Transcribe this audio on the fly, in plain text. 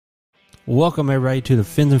Welcome, everybody, to the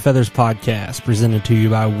Fins and Feathers podcast, presented to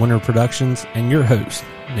you by Winter Productions and your host,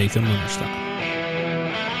 Nathan Winterstein.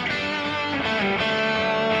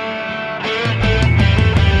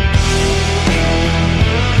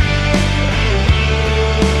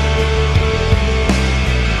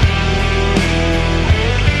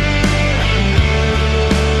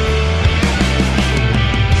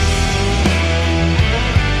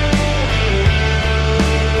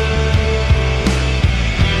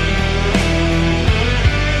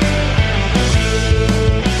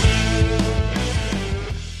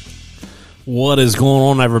 What is going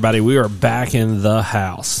on, everybody? We are back in the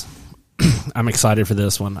house. I'm excited for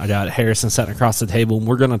this one. I got Harrison sitting across the table, and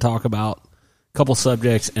we're going to talk about a couple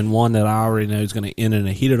subjects, and one that I already know is going to end in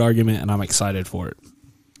a heated argument, and I'm excited for it.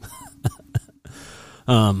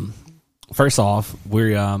 First off,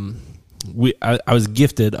 I was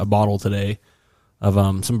gifted a bottle today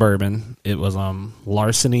of some bourbon. It was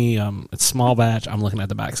Larceny. It's small batch. I'm looking at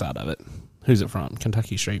the backside of it. Who's it from?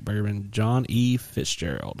 Kentucky Straight Bourbon. John E.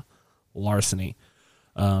 Fitzgerald. Larceny.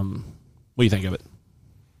 What do you think of it?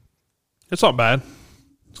 It's not bad.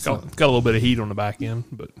 It's got a little bit of heat on the back end,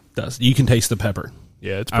 but It does. You can taste the pepper.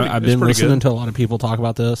 yeah, it's pretty. I've been listening to a lot of people talk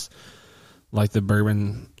about this, like the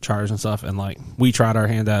bourbon chars and stuff, and like we tried our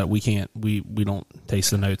hand at it. We can't. We don't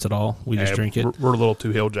taste the notes at all. We just drink it. We're a little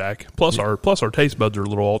too hill jack. Plus our taste buds are a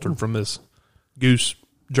little altered from this goose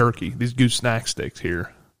jerky. These goose snack sticks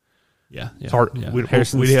here. Yeah. It's hard. Yeah.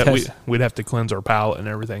 We'd have to cleanse our palate and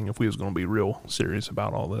everything if we was going to be real serious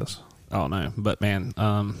about all this. Oh no, but man,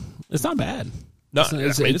 it's not bad. No,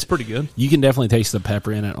 it's pretty good. You can definitely taste the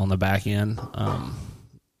pepper in it on the back end,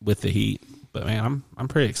 with the heat. But man, I'm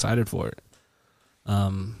pretty excited for it.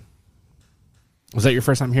 Was that your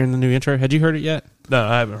first time hearing the new intro? Had you heard it yet? No,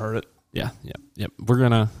 I haven't heard it. Yeah. We're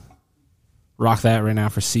gonna rock that right now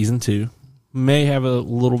for season 2. May have a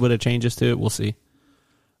little bit of changes to it. We'll see.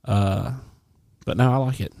 But no, I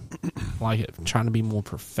like it. I'm trying to be more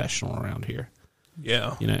professional around here.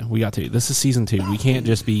 Yeah. You know, we got to. This is season 2. We can't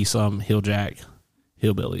just be some hilljack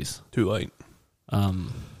hillbillies. Too late.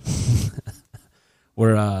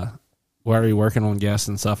 We're already working on guests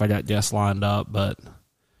and stuff. I got guests lined up, but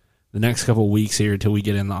the next couple of weeks here till we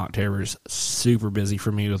get into October is super busy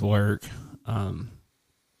for me with work,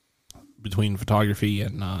 between photography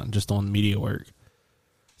and just on media work.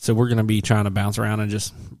 So we're going to be trying to bounce around and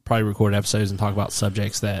just probably record episodes and talk about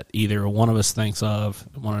subjects that either one of us thinks of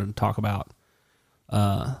and wanted to talk about.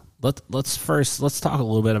 Let's talk a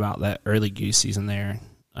little bit about that early goose season there.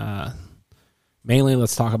 Mainly,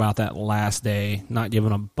 let's talk about that last day. Not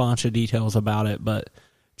giving a bunch of details about it, but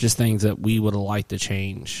just things that we would have liked to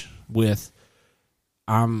change. With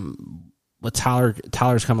Tyler's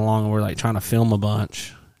come along and we're like trying to film a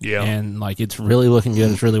bunch. Yeah, and like it's really looking good.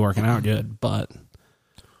 It's really working out good, but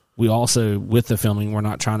we also, with the filming, we're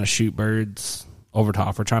not trying to shoot birds over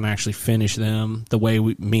top. We're trying to actually finish them the way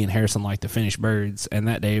me and Harrison like to finish birds. And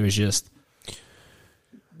that day was just...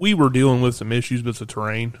 We were dealing with some issues with the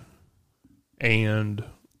terrain. And...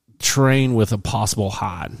 Terrain with a possible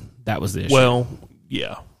hide. That was the issue. Well,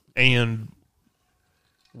 yeah. And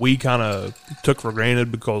we kind of took for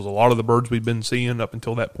granted because a lot of the birds we'd been seeing up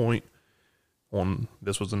until that point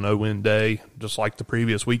this was a no-win day, just like the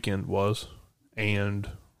previous weekend was. And...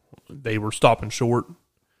 they were stopping short.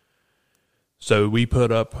 So we put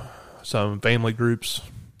up some family groups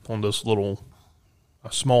on this a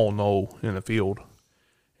small knoll in the field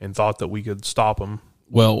and thought that we could stop them.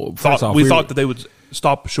 Well, we thought that they would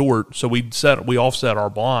stop short, so we offset our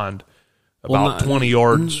blind about 20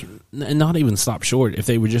 yards. And not even stop short. If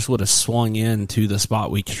they would have swung in to the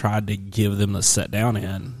spot we tried to give them to set down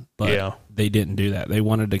in, but they didn't do that. They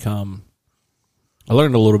wanted to come. I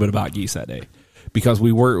learned a little bit about geese that day. Because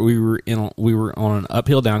we were on an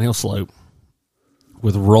uphill downhill slope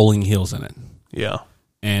with rolling hills in it. Yeah.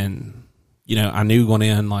 And I knew going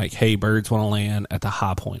in like, hey, birds want to land at the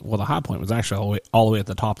high point. Well, the high point was actually all the way at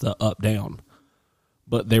the top of the up down.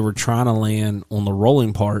 But they were trying to land on the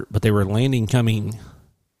rolling part, but they were landing coming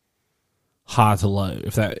high to low.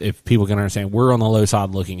 If people can understand, we're on the low side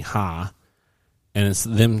looking high, and it's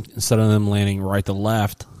them, instead of them landing right to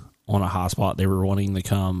left on a high spot, they were wanting to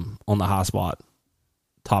come on the high spot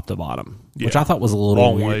top to bottom, which I thought was a little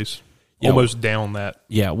long weird. Ways, almost down that.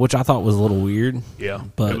 Yeah, which I thought was a little weird. Yeah,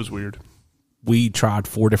 but it was weird. We tried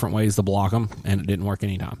 4 different ways to block them, and it didn't work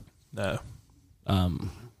anytime. No.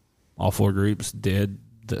 All 4 groups did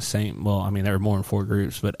the same. Well, I mean, there were more than 4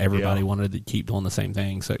 groups, but everybody wanted to keep doing the same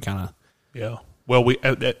thing, so it kind of... Yeah. Well, we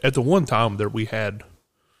at the one time that we had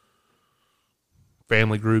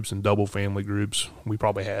family groups and double family groups, we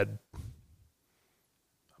probably had,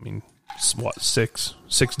 six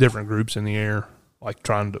different groups in the air, like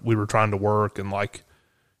we were trying to work and like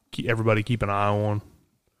everybody keep an eye on.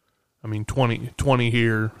 I mean, 20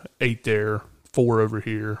 here, 8 there, 4 over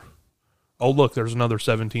here. Oh, look, there's another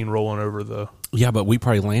 17 rolling over the... Yeah, but we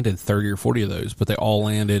probably landed 30 or 40 of those, but they all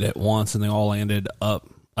landed at once, and they all landed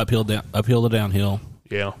uphill to downhill.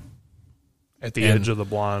 Yeah. At the edge of the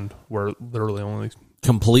blind, where literally only...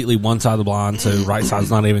 Completely one side of the blind, so right side's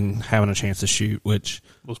not even having a chance to shoot, which...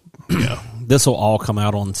 Yeah. This will all come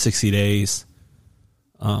out on 60 days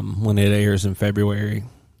when it airs in February,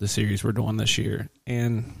 the series we're doing this year.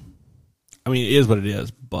 And, I mean, it is what it is,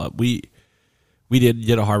 but we did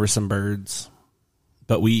get to harvest some birds,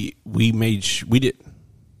 but we didn't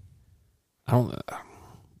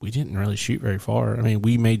really shoot very far. I mean,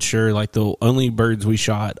 we made sure like the only birds we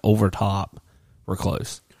shot over top were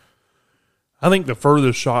close. I think the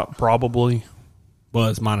furthest shot probably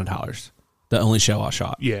was mine and Tyler's. The only show I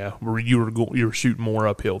shot. Yeah, where you were shooting more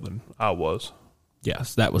uphill than I was.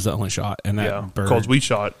 Yes, that was the only shot, and that bird, because we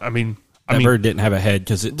shot. I mean, bird didn't have a head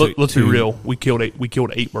because it. Let's be real. We killed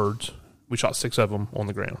 8 birds. We shot 6 of them on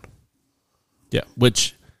the ground. Yeah,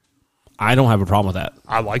 which I don't have a problem with that.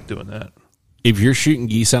 I like doing that. If you're shooting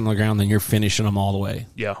geese on the ground, then you're finishing them all the way.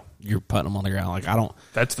 Yeah, you're putting them on the ground. Like I don't.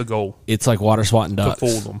 That's the goal. It's like water swatting ducks. To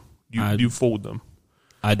fold them. You fold them.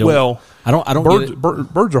 I don't. Well, I don't.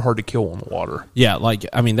 Birds are hard to kill on the water. Yeah, like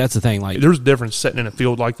I mean that's the thing. Like there's a difference sitting in a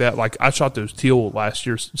field like that. Like I shot those teal last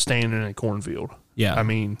year standing in a cornfield. Yeah, I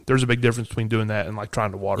mean there's a big difference between doing that and like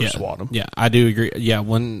trying to water swat them. Yeah, I do agree. Yeah,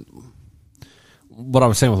 what I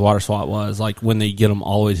was saying with water swat was like when they get them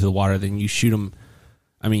all the way to the water, then you shoot them.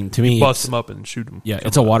 I mean, to me, bust them up and shoot them. Yeah,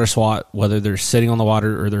 it's a water swat whether they're sitting on the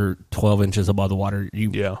water or they're 12 inches above the water.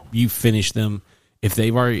 You finish them. If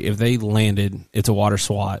they landed, it's a water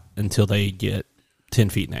swat until they get 10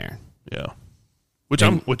 feet in the air. Yeah,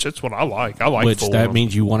 which that's what I like. I like which that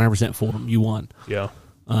means you 100% fooled them. You won. Yeah.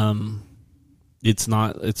 It's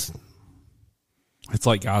not. It's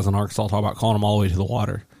like guys in Arkansas talk about calling them all the way to the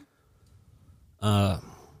water. Yeah,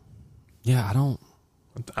 I don't.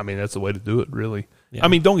 I mean, that's the way to do it, really. Yeah. I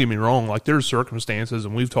mean, don't get me wrong. Like, there's circumstances,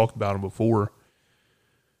 and we've talked about them before.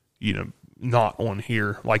 You know, not on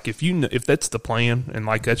here. Like, if that's the plan, and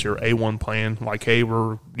like that's your A1 plan, like, hey,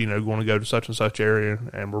 we're going to go to such and such area,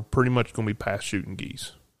 and we're pretty much going to be past shooting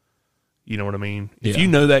geese. You know what I mean? Yeah. If you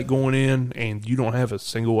know that going in, and you don't have a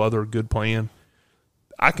single other good plan,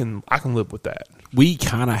 I can live with that. We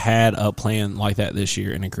kind of had a plan like that this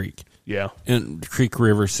year in a creek. Yeah. In Creek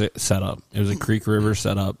River setup. It was a Creek River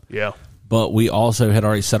setup. Yeah. But we also had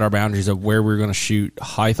already set our boundaries of where we were going to shoot,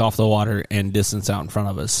 height off the water, and distance out in front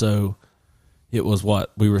of us. So it was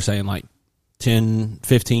what we were saying, like 10,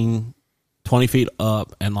 15, 20 feet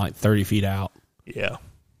up and like 30 feet out. Yeah.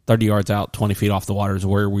 30 yards out, 20 feet off the water is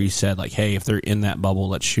where we said, like, hey, if they're in that bubble,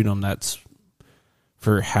 let's shoot them. That's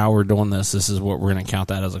for how we're doing this. This is what we're going to count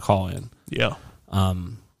that as a call in. Yeah.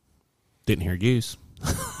 Didn't hear goose.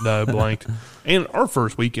 No, blanked. And our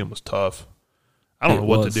first weekend was tough. I don't know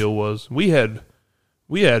what the deal was. We had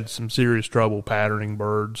some serious trouble patterning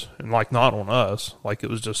birds, and like not on us. Like it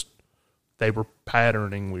was just they were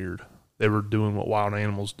patterning weird. They were doing what wild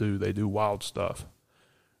animals do. They do wild stuff.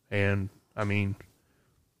 And I mean,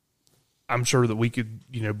 I'm sure that we could,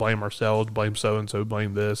 blame ourselves, blame so-and-so,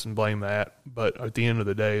 blame this and blame that. But at the end of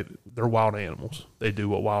the day, they're wild animals. They do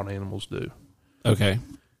what wild animals do. Okay.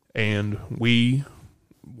 And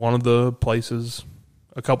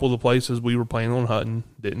a couple of the places we were planning on hunting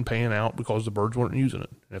didn't pan out because the birds weren't using it.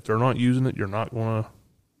 And if they're not using it, you're not going to,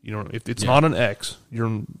 if it's not an X,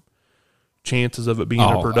 your chances of it being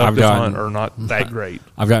a productive hunt are not that great.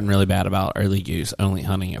 I've gotten really bad about early goose only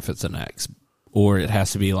hunting if it's an X. Or it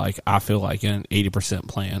has to be like, I feel like an 80%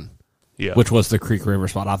 plan. Yeah. Which was the Creek River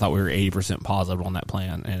spot. I thought we were 80% positive on that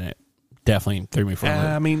plan, and it definitely threw me for a loop.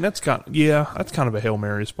 I mean, that's kind of a Hail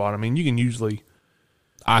Mary spot. I mean, you can usually...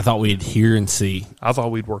 I thought we'd hear and see. I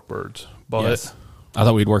thought we'd work birds, but... Yes. I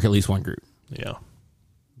thought we'd work at least one group. Yeah.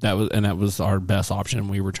 That was our best option.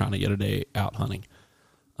 We were trying to get a day out hunting.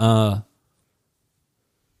 So,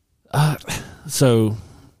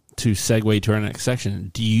 to segue to our next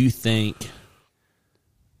section, do you think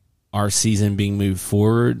our season being moved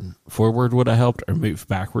forward would have helped, or moved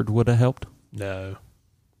backward would have helped? No.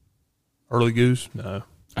 Early goose? No.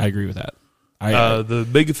 I agree with that. The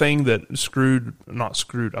big thing that I'm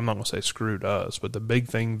not going to say screwed us, but the big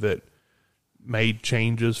thing that made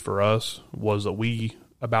changes for us was that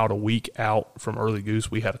about a week out from early goose,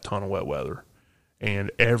 we had a ton of wet weather.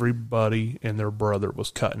 And everybody and their brother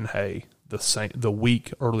was cutting hay the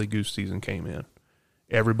week early goose season came in.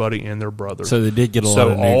 everybody and their brother. So they did get a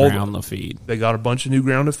lot of new ground to feed. They got a bunch of new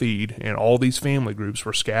ground to feed, and all these family groups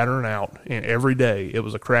were scattering out, and every day it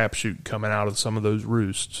was a crapshoot coming out of some of those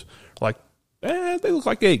roosts. Like, they look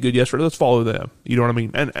like they ate good yesterday. Let's follow them. You know what I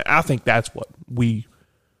mean? And I think that's what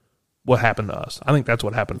happened to us. I think that's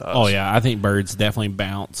what happened to us. Oh yeah, I think birds definitely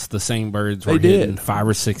bounce. The same birds were hitting 5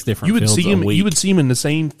 or 6 different fields a week. You would see them in the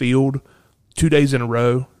same field 2 days in a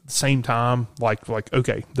row, the same time. Like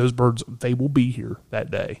okay, those birds, they will be here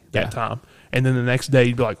that day, that time. And then the next day,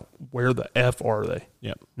 you'd be like, where the F are they?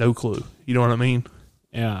 Yep. No clue. You know what I mean?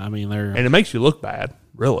 Yeah, I mean they're, and it makes you look bad,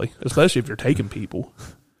 really, especially if you're taking people.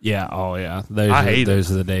 Yeah. Oh yeah.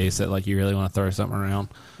 Those are the days that like you really want to throw something around.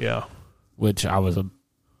 Yeah. Which I was a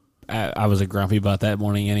grumpy butt that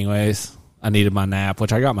morning anyways. I needed my nap,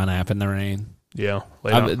 which I got my nap in the rain. Yeah.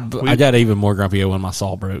 I got even more grumpy when my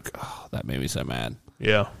saw broke. Oh, that made me so mad.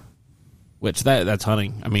 Yeah. Which that's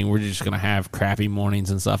hunting. I mean, we're just going to have crappy mornings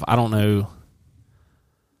and stuff. I don't know.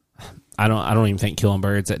 I don't even think killing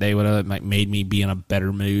birds that day would have made me be in a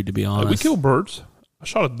better mood, to be honest. We kill birds. I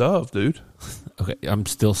shot a dove, dude. Okay, I'm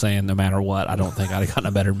still saying no matter what, I don't think I'd have gotten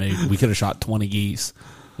a better mood. We could have shot 20 geese.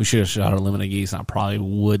 We should have shot a limit of geese, and I probably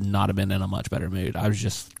would not have been in a much better mood. I was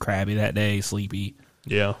just crabby that day, sleepy.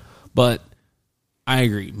 Yeah. But I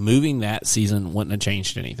agree. Moving that season wouldn't have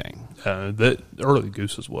changed anything. That early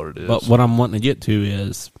goose is what it is. But what I'm wanting to get to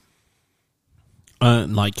is,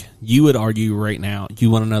 like, you would argue right now, you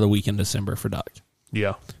want another week in December for duck.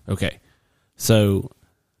 Yeah. Okay. So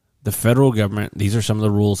the federal government, these are some of the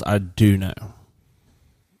rules I do know.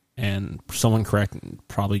 And someone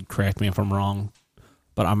probably correct me if I'm wrong,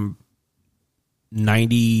 but I'm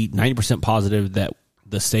 90% positive that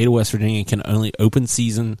the state of West Virginia can only open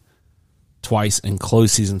season twice and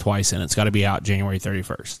close season twice, and it's got to be out January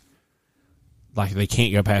 31st. Like, they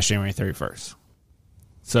can't go past January 31st.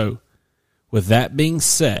 So, with that being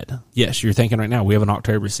said, yes, you're thinking right now, we have an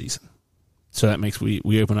October season. So that makes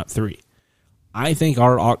we open up 3. I think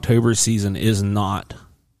our October season is not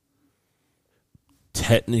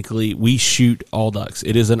technically, we shoot all ducks.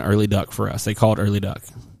 It is an early duck for us. They call it early duck.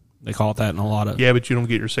 They call it that in a lot of... Yeah, but you don't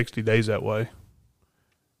get your 60 days that way.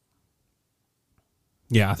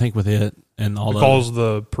 Yeah, I think with it and all because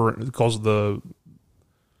the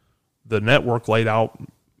network laid out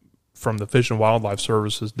from the Fish and Wildlife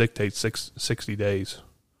Services dictates 60 days.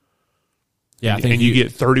 Yeah, and, you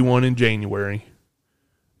get 31 in January.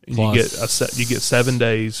 And you get 7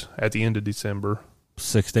 days at the end of December.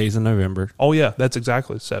 6 days in November. Oh yeah, that's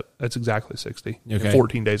exactly 60. Okay. And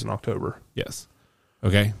 14 days in October. Yes.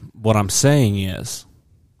 Okay. What I'm saying is,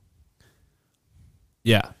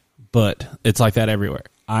 yeah, but it's like that everywhere.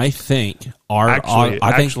 I think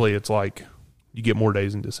actually it's like you get more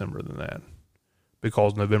days in December than that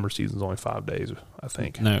because November season's only 5 days. I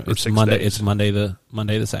think. No, it's Monday. Days. It's Monday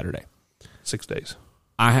to Saturday. 6 days.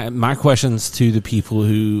 I have my questions to the people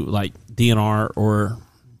who like DNR or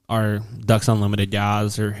our Ducks Unlimited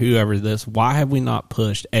guys or whoever this. Why have we not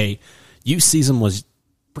pushed youth season was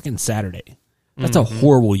freaking Saturday? That's a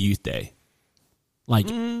horrible youth day. Like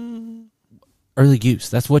early goose.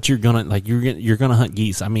 That's what you're gonna like. You're gonna hunt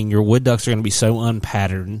geese. I mean, your wood ducks are gonna be so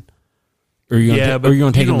unpatterned, or you're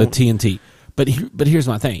gonna take them to TNT. But here's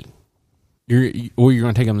my thing. You're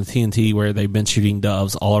gonna take them to TNT where they've been shooting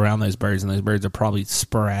doves all around those birds, and those birds are probably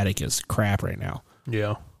sporadic as crap right now.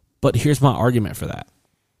 Yeah. But here's my argument for that.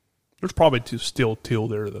 There's probably still teal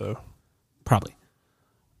there though. Probably.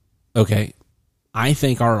 Okay. I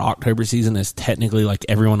think our October season is technically like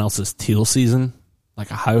everyone else's teal season.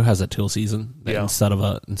 Like Ohio has a teal season instead of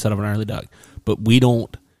an early duck, but they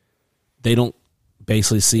don't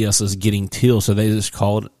basically see us as getting teal, so they just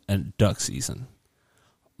call it a duck season.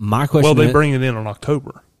 My question. Well, they bring it in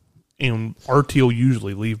October, and our teal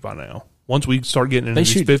usually leave by now. Once we start getting into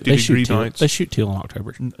these 50-degree nights, they shoot teal in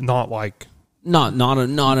October. Not like. Not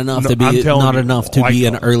enough to be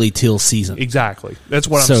an early teal season. Exactly. That's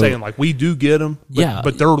what I'm saying. Like we do get them,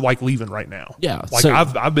 but they're like leaving right now. Yeah. Like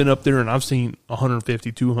I've been up there and I've seen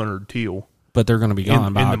 150, 200 teal. But they're going to be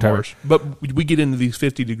gone by October. March. But we get into these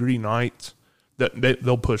 50-degree nights that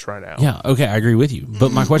they'll push right out. Yeah. Okay, I agree with you.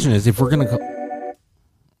 But my question is, if we're going to,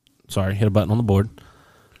 hit a button on the board.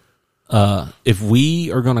 If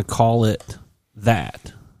we are going to call it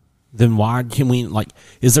that. Then why can we,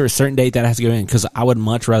 is there a certain date that has to go in? Because I would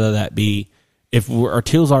much rather that be, if our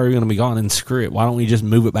teal's already going to be gone, then screw it. Why don't we just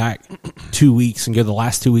move it back 2 weeks and go the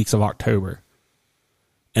last 2 weeks of October?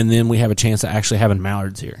 And then we have a chance of actually having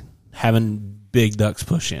mallards here, having big ducks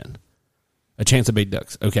push in. A chance of big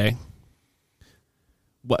ducks, okay?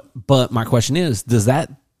 But my question is, does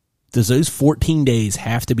those 14 days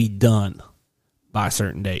have to be done by a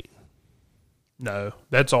certain date? No,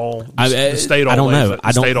 that's all. The state all I don't lays know. That,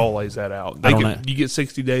 the state all lays that out. I don't know. You get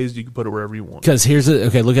 60 days. You can put it wherever you want. Because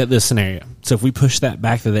okay, look at this scenario. So if we push that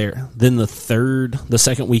back to there, then the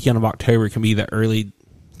second weekend of October can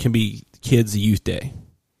be kids' youth day.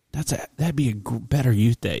 That'd be a better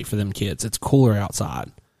youth day for them kids. It's cooler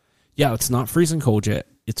outside. Yeah, it's not freezing cold yet.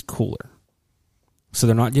 It's cooler. So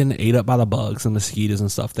they're not getting ate up by the bugs and mosquitoes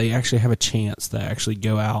and stuff. They actually have a chance to actually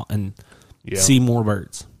go out and see more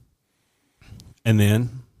birds. And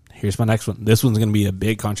then, here's my next one. This one's going to be a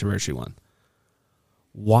big controversial one.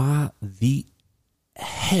 Why the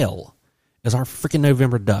hell is our freaking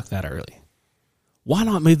November duck that early? Why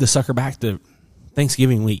not move the sucker back to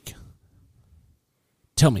Thanksgiving week?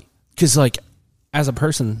 Tell me. Because, like, as a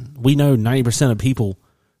person, we know 90% of people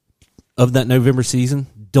of that November season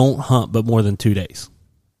don't hunt but more than 2 days.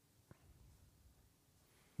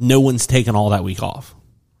 No one's taking all that week off.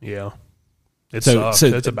 Yeah. It sucks.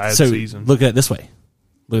 It's a bad season. Look at it this way.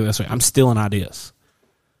 I'm stealing ideas.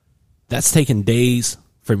 That's taking days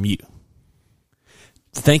from you.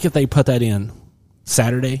 Think if they put that in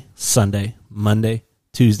Saturday, Sunday, Monday,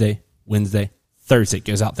 Tuesday, Wednesday, Thursday.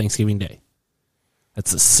 Goes out Thanksgiving Day.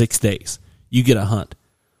 That's the 6 days. You get a hunt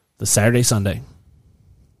the Saturday, Sunday.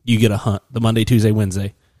 You get a hunt the Monday, Tuesday,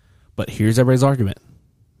 Wednesday. But here's everybody's argument.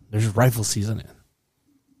 There's rifle season in.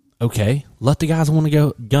 Okay, let the guys want to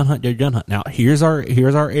go gun hunt. Now, here's our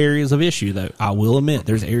areas of issue, though. I will admit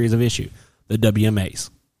there's areas of issue. The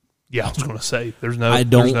WMAs. Yeah, I was going to say there's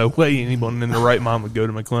no way anyone in their right mind would go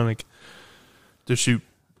to McClintic to shoot.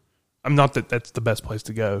 I'm not that that's the best place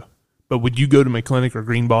to go, but would you go to McClintic or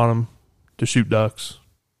Green Bottom to shoot ducks?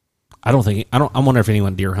 I wonder if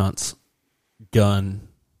anyone deer hunts gun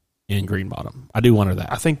in Green Bottom. I do wonder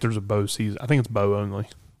that. I think there's a bow season. I think it's bow only.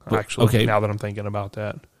 Actually, okay. Now that I'm thinking about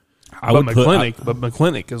that. But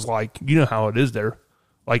McClintic is like, you know how it is there.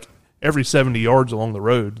 Like every 70 yards along the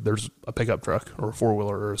road, there's a pickup truck or a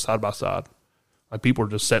four-wheeler or a side-by-side. Like people are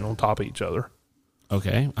just sitting on top of each other.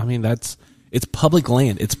 Okay. I mean, it's public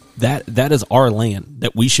land. That is our land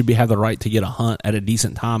that we should have the right to get a hunt at a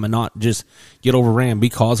decent time and not just get overran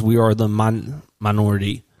because we are the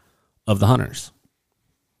minority of the hunters.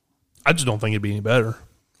 I just don't think it'd be any better.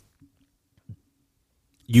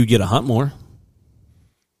 You get a hunt more.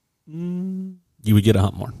 You would get a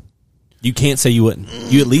hunt more. You can't say you wouldn't.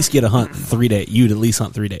 You at least get a hunt 3 days. You'd at least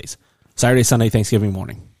hunt 3 days. Saturday, Sunday, Thanksgiving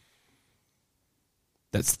morning.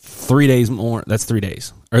 That's 3 days more. That's 3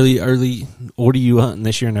 days. Early. What are you hunting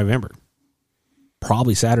this year in November?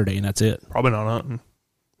 Probably Saturday, and that's it. Probably not hunting.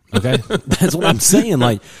 Okay, that's what I'm saying.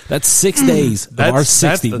 Like that's 6 days of our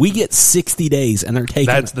 60. We get 60 days, and they're taking.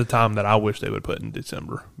 That's the time that I wish they would put in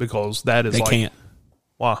December because that is they can't.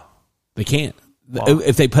 Why? They can't.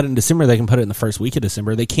 If they put it in December, they can put it in the first week of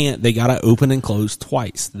December. They can't. They got to open and close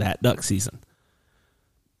twice that duck season.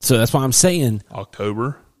 So that's why I'm saying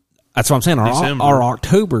October. That's what I'm saying. Our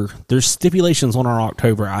October, there's stipulations on our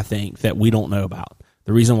October, I think, that we don't know about.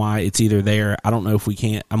 The reason why it's either there, I don't know if we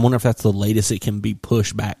can't. I wonder if that's the latest it can be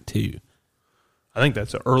pushed back to. I think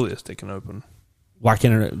that's the earliest it can open. Why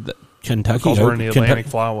can't Kentucky? Because we're in the Atlantic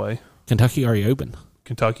Flyway. Kentucky already open.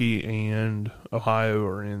 Kentucky and Ohio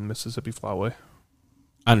are in Mississippi Flyway.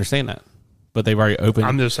 I understand that, but they've already opened.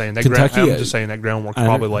 I'm just saying that. Kentucky, I'm just saying that groundwork's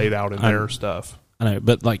probably laid out in their stuff. I know,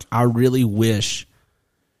 but like, I really wish,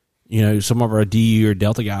 some of our DU or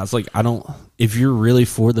Delta guys, like, if you're really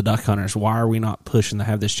for the duck hunters, why are we not pushing to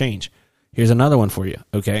have this change? Here's another one for you.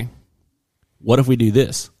 Okay, what if we do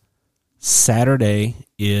this? Saturday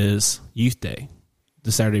is Youth Day,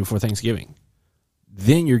 the Saturday before Thanksgiving.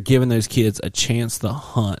 Then you're giving those kids a chance to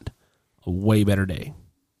hunt a way better day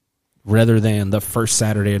rather than the first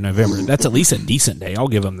Saturday of November. That's at least a decent day. I'll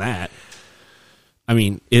give them that. I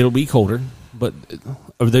mean, it'll be colder, but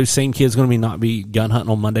are those same kids going to not be gun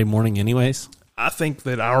hunting on Monday morning anyways? I think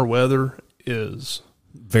that our weather is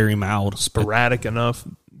very mild, sporadic enough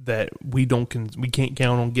that we can't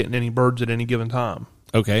count on getting any birds at any given time.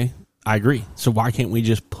 Okay, I agree. So why can't we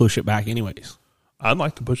just push it back anyways? I'd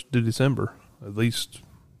like to push it to December, at least.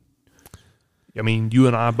 I mean, you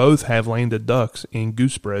and I both have landed ducks in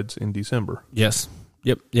goose spreads in December. Yes.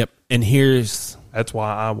 Yep. And that's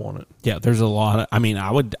why I want it. Yeah, there's a lot of,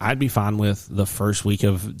 I'd be fine with the first week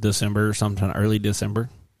of December or sometime early December.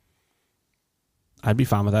 I'd be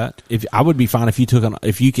fine with that. I would be fine if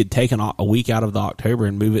you could take a week out of the October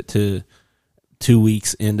and move it to 2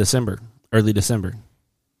 weeks in December, early December,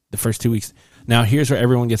 the first 2 weeks. Now, here's where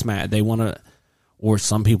everyone gets mad. They want to, or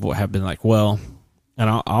some people have been like, well,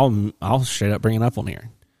 and I'll straight up bring it up on here.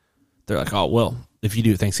 They're like, oh, well, if you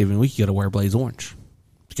do Thanksgiving week, you got to wear blaze orange.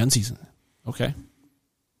 It's gun season. Okay.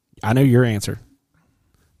 I know your answer.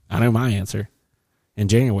 I know my answer. in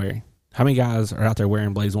January. How many guys are out there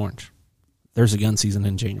wearing blaze orange? There's a gun season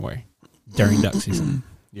in January during duck season.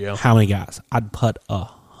 Yeah. How many guys? I'd put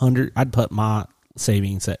my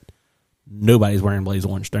savings that nobody's wearing blaze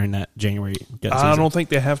orange during that January gun season. I don't think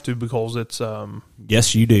they have to because it's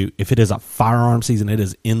Yes, you do. If it is a firearm season, it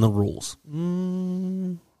is in the rules.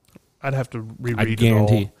 I'd have to reread I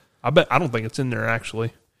guarantee. it all. I don't think it's in there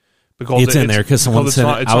actually. Because It's in there because someone it's sent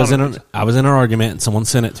not- it. it's I was not- in an argument and someone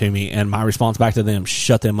sent it to me, and my response back to them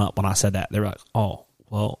shut them up when I said that. They were like, "Oh,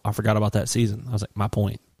 well, I forgot about that season." I was like, "My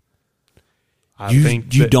point. I You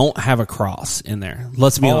think you that- don't have a cross in there.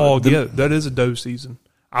 Let's be Oh honest. yeah, that is a doe season.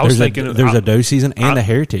 I was thinking There's a doe season and a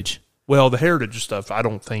heritage. Well, the heritage stuff. I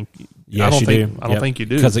don't think. Yes, I don't you think, do. I don't think you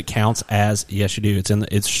do because it counts as yes, you do.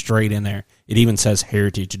 It's straight in there. It even says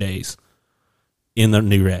heritage days in the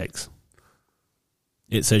new regs.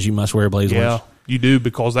 It says you must wear a blaze Yeah, orange. you do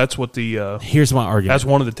because that's what the. Here's my argument. That's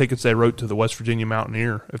one of the tickets they wrote to the West Virginia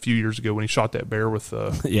Mountaineer a few years ago when he shot that bear with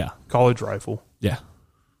the Yeah, college rifle. yeah.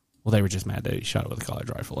 Well, they were just mad that he shot it with a college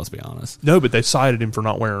rifle. Let's be honest. No, but they cited him for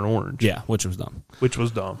not wearing orange. Yeah, which was dumb. Which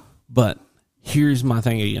was dumb. But here's my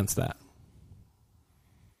thing against that.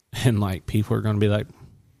 And like people are going to be like,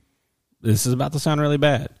 this is about to sound really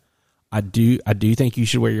bad. I do think you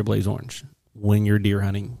should wear your blaze orange when you're deer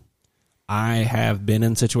hunting. I have been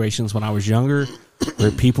in situations when I was younger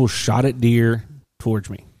where people shot at deer towards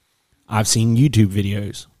me. I've seen YouTube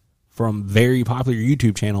videos from very popular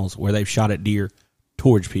YouTube channels where they've shot at deer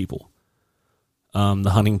towards people. The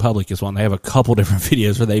Hunting Public is one. They have a couple different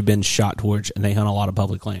videos where they've been shot towards, and they hunt a lot of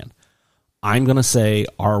public land. I'm going to say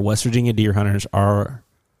our West Virginia deer hunters are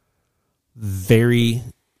very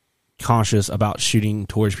cautious about shooting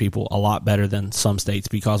towards people a lot better than some states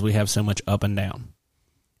because we have so much up and down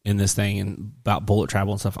in this thing and about bullet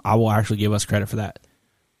travel and stuff. I will actually give us credit for that.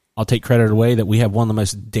 I'll take credit away that we have one of the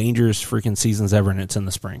most dangerous freaking seasons ever, and it's in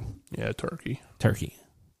the spring. Yeah, turkey.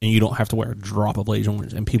 And you don't have to wear a drop of blaze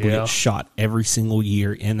orange, and people get shot every single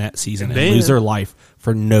year in that season and then, lose their life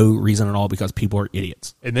for no reason at all because people are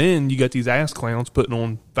idiots. And then you got these ass clowns putting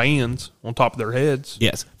on fans on top of their heads.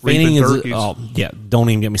 Yes, reaping fanning is. turkeys. Oh, yeah. Don't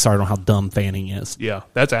even get me started on how dumb fanning is. Yeah,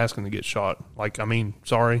 that's asking to get shot. Like, I mean,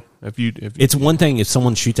 sorry if It's one thing if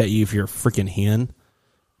someone shoots at you if you're a freaking hen,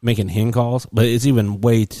 making hen calls, but it's even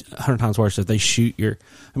 100 times worse if they shoot your.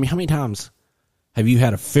 I mean, how many times have you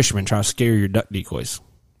had a fisherman try to scare your duck decoys?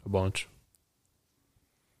 a bunch.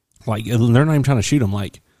 Like they're not even trying to shoot them.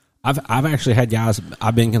 Like I've actually had guys.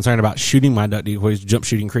 I've been concerned about shooting my duck decoys, jump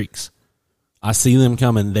shooting creeks. I see them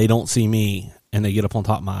coming, they don't see me, and they get up on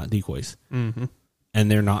top of my decoys, and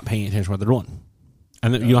they're not paying attention to what they're doing.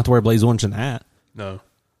 And you don't have to wear blaze orange in that. No,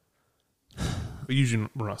 but usually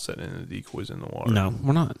we're not setting any decoys in the water. No,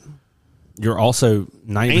 we're not. You're also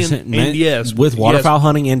 90%. And yes, with waterfowl yes.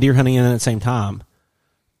 hunting and deer hunting in at the same time.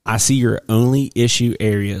 I see your only issue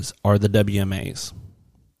areas are the WMAs.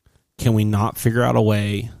 Can we not figure out a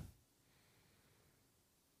way?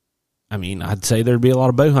 I mean, I'd say there'd be a lot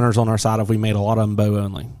of bow hunters on our side if we made a lot of them bow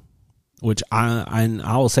only. Which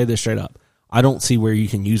I will say this straight up. I don't see where you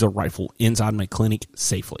can use a rifle inside my clinic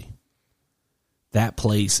safely. That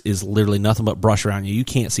place is literally nothing but brush around you. You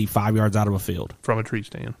can't see 5 yards out of a field. From a tree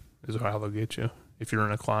stand is how they'll get you. If you're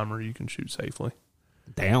in a climber, you can shoot safely.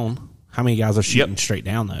 Down. How many guys are shooting straight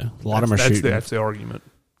down though? A lot of them are shooting. That's the argument.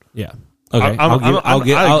 Yeah. Okay. I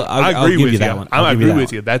agree with you you. that one. I agree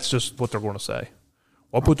with you. That's just what they're going to say.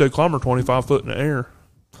 Well, I put that climber 25 foot in the air.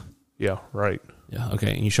 Yeah, right. Yeah.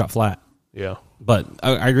 Okay. And you shot flat. Yeah. But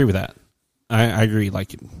I agree with that. I agree.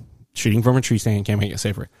 Like shooting from a tree stand can make it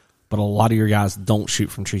safer. But a lot of your guys don't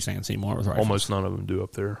shoot from tree stands anymore with rifles. Almost none of them do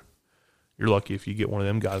up there. You're lucky if you get one of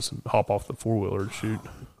them guys and hop off the 4-wheeler to shoot.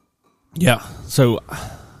 Yeah. So,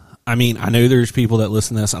 I mean, I know there's people that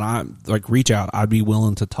listen to this, and I like reach out. I'd be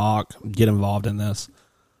willing to talk, get involved in this.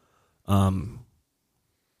 I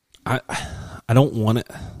don't want it.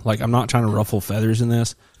 Like, I'm not trying to ruffle feathers in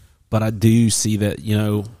this, but I do see that, you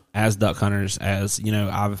know, as duck hunters, as, you know,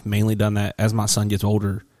 I've mainly done that as my son gets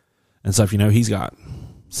older and stuff. You know, he's got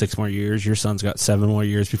 6 more years. Your son's got 7 more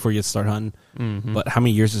years before you get to start hunting. Mm-hmm. But how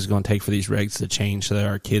many years is it going to take for these regs to change so that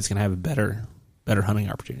our kids can have better hunting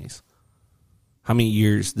opportunities? How many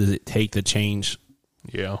years does it take to change?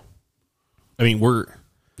 Yeah. I mean,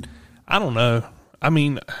 I don't know. I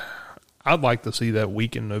mean, I'd like to see that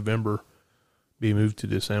week in November be moved to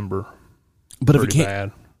December. But if it Pretty can't,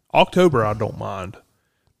 bad. October, I don't mind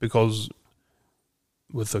because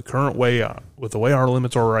with the current way, with the way our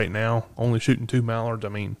limits are right now, only shooting 2 mallards. I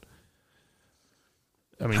mean,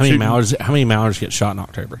 how many mallards get shot in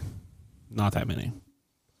October? Not that many.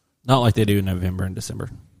 Not like they do in November and December.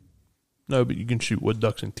 No, but you can shoot wood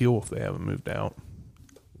ducks and teal if they haven't moved out.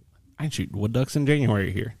 I can shoot wood ducks in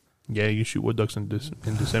January here. Yeah, you shoot wood ducks in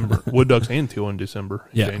December. Wood ducks and teal in December.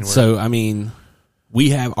 Yeah. January. So, I mean,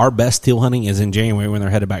 we have our best teal hunting is in January when they're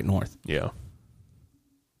headed back north. Yeah.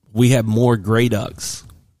 We have more gray ducks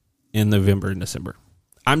in November and December.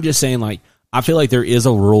 I'm just saying, like, I feel like there is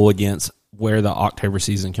a rule against where the October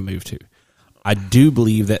season can move to. I do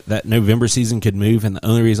believe that November season could move, and the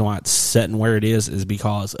only reason why it's sitting where it is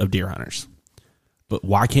because of deer hunters. But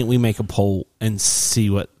why can't we make a poll and see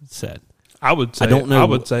what said? I would say. I don't know.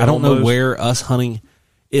 I don't know almost- where us hunting.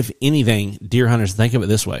 If anything, deer hunters, think of it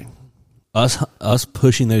this way: us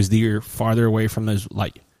pushing those deer farther away from those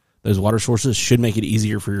water sources should make it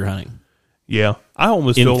easier for your hunting. Yeah, I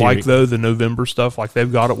almost In feel theory. like though the November stuff, like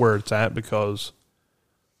they've got it where it's at because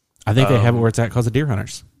I think they have it where it's at because of deer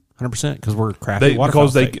hunters, 100%. Because we're crafty waterfowl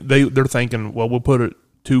because state. they're thinking, well, we'll put it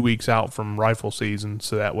 2 weeks out from rifle season,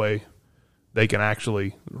 so that way they can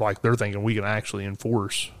actually, like, they're thinking we can actually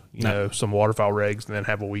enforce you know some waterfowl regs and then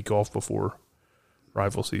have a week off before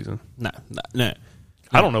rifle season. No.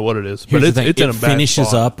 I don't know what it is, Here's but the thing. it's in a It bad finishes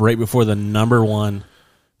spot. up right before the number one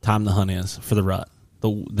time the hunt is for the rut.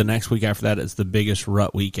 The next week after that is the biggest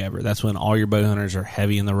rut week ever. That's when all your bow hunters are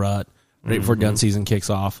heavy in the rut. Right before gun season kicks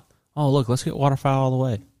off. Oh, look, let's get waterfowl all the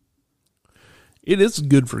way. It is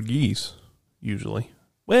good for geese usually.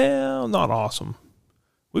 Well, not awesome.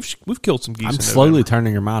 We've killed some geese. I'm in slowly November.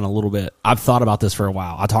 turning your mind a little bit. I've thought about this for a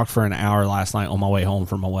while. I talked for an hour last night on my way home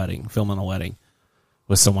from a wedding, filming a wedding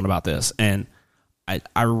with someone about this. And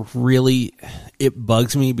I really, it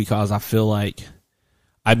bugs me because I feel like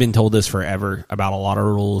I've been told this forever about a lot of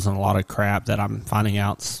rules and a lot of crap that I'm finding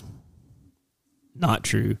out's not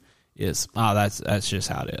true. Is that's just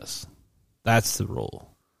how it is. That's the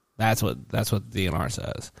rule. That's what DNR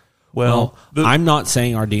says. Well, I'm not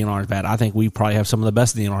saying our DNR is bad. I think we probably have some of the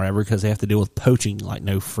best DNR ever because they have to deal with poaching like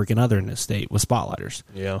no freaking other in this state with spotlighters.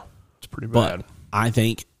 yeah, it's pretty But bad. I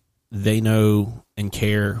think they know and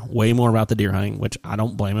care way more about the deer hunting, which I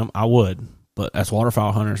don't blame them. I would. But as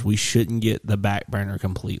waterfowl hunters, we shouldn't get the back burner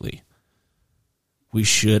completely. We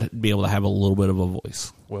should be able to have a little bit of a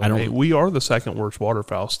voice. Well, hey, we are the second worst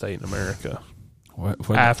waterfowl state in America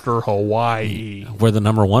after Hawaii. We're the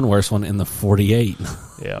number one worst one in the 48.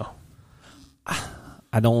 Yeah.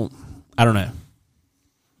 I don't know.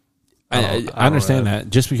 I don't understand know. that.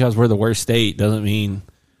 Just because we're the worst state doesn't mean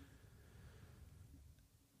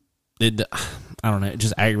it. I don't know. It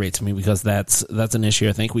just aggravates me because that's an issue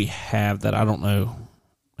I think we have that I don't know.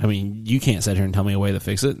 I mean, you can't sit here and tell me a way to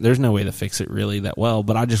fix it. There's no way to fix it really that well,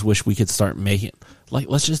 but I just wish we could start making, like,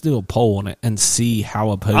 let's just do a poll on it and see how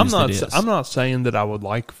opposed it is. I'm not saying that I would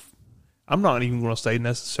like. I'm not even going to say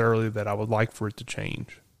necessarily that I would like for it to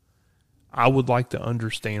change. I would like to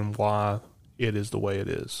understand why it is the way it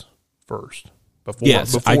is first.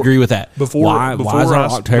 Yes, I agree with that. Why is our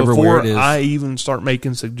October where it is? I even start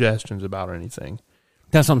making suggestions about anything.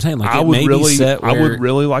 That's what I'm saying. Like, I it would may really, be set I where, would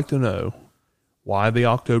really like to know why the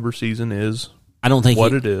October season is I don't think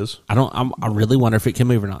what it is. I really wonder if it can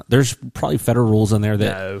move or not. There's probably federal rules in there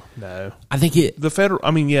that No. I think it. The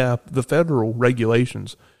federal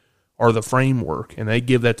regulations are the framework, and they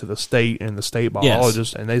give that to the state and the state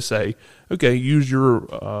biologists, and they say, okay, use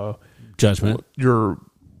your Judgment. your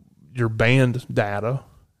band data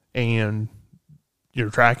and your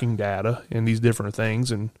tracking data and these different things,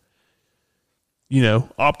 and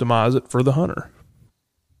optimize it for the hunter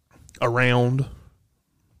around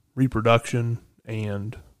reproduction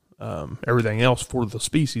and everything else for the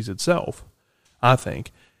species itself. I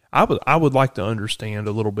think I would like to understand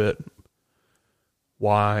a little bit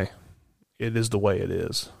why it is the way it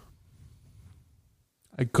is.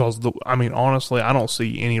 Because honestly, I don't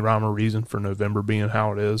see any rhyme or reason for November being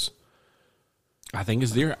how it is. I think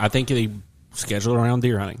it's deer. I think they schedule around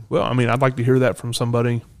deer hunting. Well, I'd like to hear that from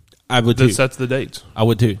somebody I would that too. sets the dates. I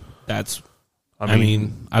would too. That's. I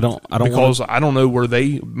mean, I don't because I don't know where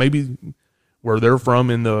they're from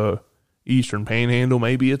in the Eastern Panhandle.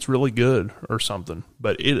 Maybe it's really good or something,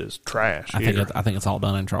 but it is trash. I think it's all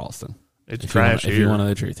done in Charleston. It's If trash you here. want to know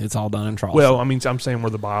the truth, it's all done in Charleston. Well, I'm saying where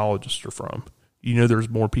the biologists are from. There's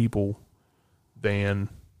more people than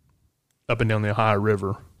up and down the Ohio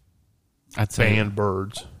River I'd say, fan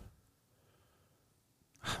birds.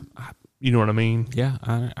 You know what I mean? yeah,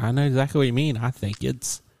 I know exactly what you mean. I think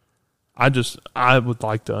it's. I would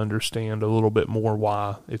like to understand a little bit more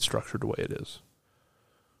why it's structured the way it is.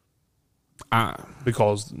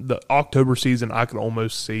 Because the October season, I could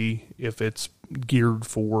almost see if it's geared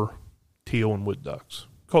for teal and wood ducks.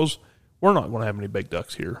 Because we're not going to have any big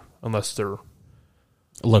ducks here unless they're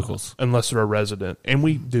Locals. Unless they're a resident. And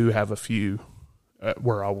we do have a few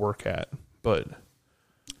where I work at. But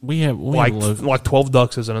we have like 12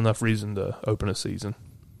 ducks isn't enough reason to open a season.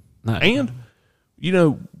 And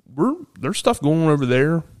there's stuff going on over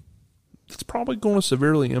there that's probably going to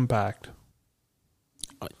severely impact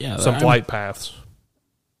some flight paths.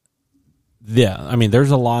 Yeah, I mean, there's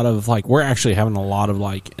a lot of we're actually having a lot of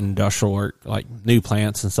industrial work, new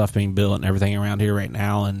plants and stuff being built and everything around here right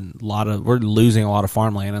now, and we're losing a lot of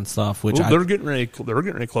farmland and stuff. Which they're getting ready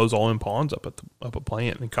to close all in ponds up at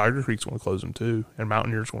plant, and Kyger Creek's going to close them too, and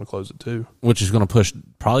Mountaineer's going to close it too, which is going to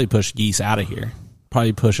probably push geese out of here,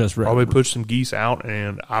 probably push some geese out,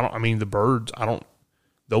 and the birds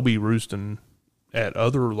they'll be roosting at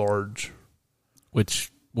other large,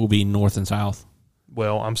 which will be north and south.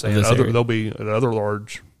 Well, I'm saying they'll be at other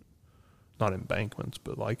large, not embankments,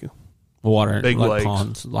 but water, big lakes.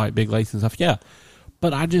 Ponds, big lakes and stuff. Yeah,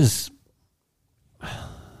 but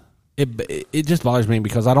it just bothers me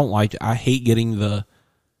because I hate getting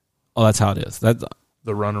that's how it is. That's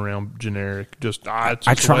the runaround generic. That's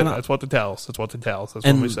what they tell us. That's what they tell us. That's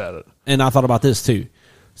when we said it. And I thought about this too.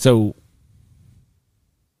 So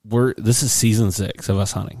this is season 6 of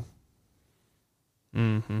us hunting.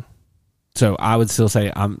 Mm-hmm. So I would still say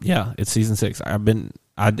it's season 6. I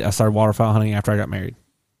started waterfowl hunting after I got married.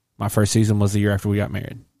 My first season was the year after we got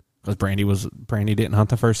married because Brandy didn't hunt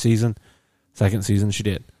the first season. Second season she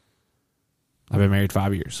did. I've been married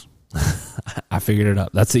 5 years. I figured it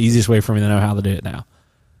out. That's the easiest way for me to know how to do it now.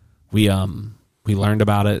 We learned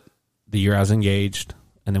about it the year I was engaged,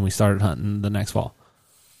 and then we started hunting the next fall.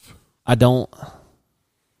 I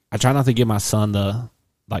try not to give my son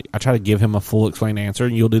I try to give him a full explained answer,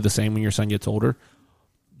 and you'll do the same when your son gets older.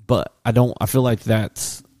 But I feel like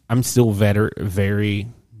I'm still very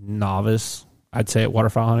novice, I'd say, at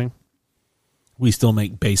waterfowl hunting. We still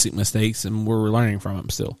make basic mistakes, and we're learning from them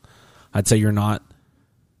still. I'd say you're not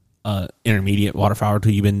intermediate waterfowler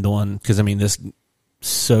till you've been doing, because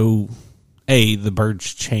the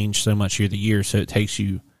birds change so much year to year, so it takes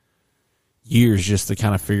you years just to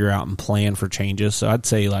kind of figure out and plan for changes. So I'd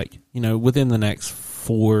say within the next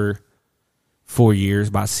 4 years,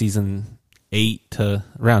 by season 8 to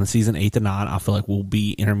 9, I feel like we'll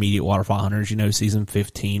be intermediate waterfowl hunters. Season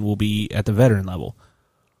 15 will be at the veteran level.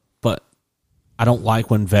 But I don't like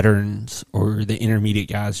when veterans or the intermediate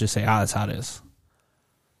guys just say, that's how it is.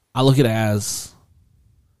 I look at it as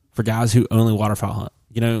for guys who only waterfowl hunt,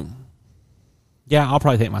 I'll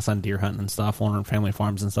probably take my son deer hunting and stuff on family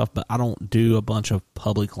farms and stuff, but I don't do a bunch of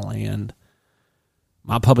public land.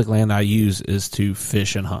 My public land I use is to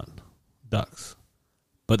fish and hunt ducks.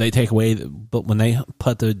 But they take away, but when they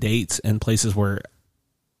put the dates in places where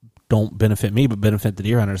don't benefit me but benefit the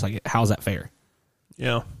deer hunters, how's that fair?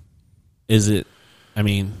 Yeah. Is it,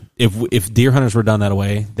 if deer hunters were done that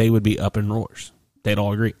way, they would be up in roars. They'd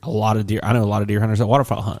all agree. I know a lot of deer hunters that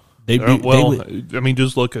waterfowl hunt.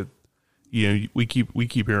 Just look at, we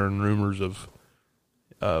keep hearing rumors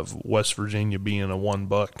of West Virginia being a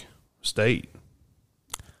 $1 state.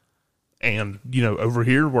 And over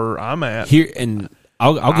here where I'm at here, and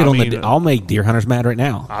I'll make deer hunters mad right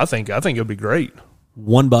now. I think it'd be great.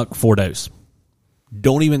 $1 4 does.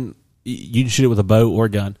 Don't even you can shoot it with a bow or a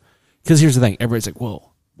gun. Because here's the thing, everybody's like,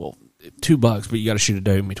 well, $2, but you got to shoot a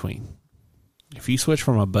doe in between. If you switch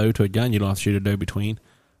from a bow to a gun, you don't have to shoot a doe between.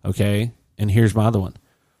 Okay, and here's my other one: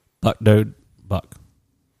 buck, doe, buck.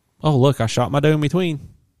 Oh, look, I shot my doe in between.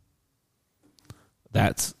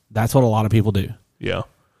 That's what a lot of people do. Yeah.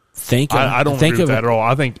 I don't agree with that at all.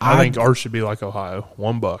 I think ours should be like Ohio,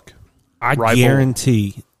 $1. I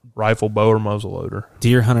guarantee rifle, bow, or muzzleloader.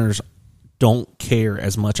 Deer hunters don't care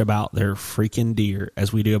as much about their freaking deer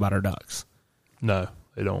as we do about our ducks. No,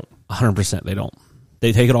 they don't. 100% they don't.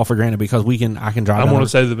 They take it all for granted because I can drive. I'm going to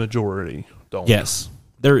say the majority don't. Yes,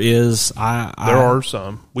 there is. There are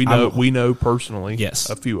some. We know personally. Yes,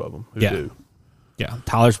 a few of them who do. Yeah,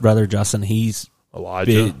 Tyler's brother Justin. He's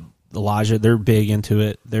Elijah. They're big into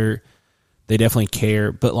it. They definitely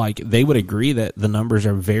care, but they would agree that the numbers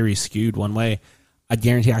are very skewed one way. I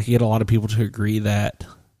guarantee I could get a lot of people to agree that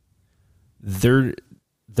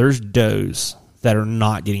there's does that are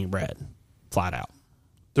not getting bred flat out.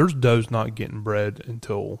 There's does not getting bred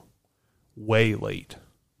until way late.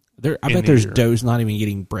 I bet there's does not even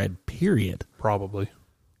getting bred, period. Probably.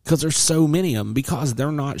 Because there's so many of them, because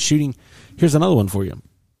they're not shooting. Here's another one for you.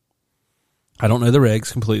 I don't know the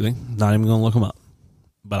regs completely. Not even going to look them up.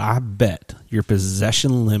 But I bet your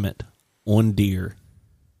possession limit on deer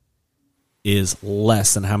is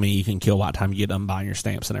less than how many you can kill by the time you get done buying your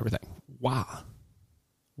stamps and everything. Why?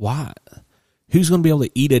 Who's going to be able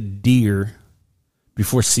to eat a deer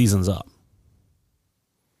before season's up?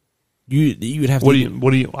 You would have to.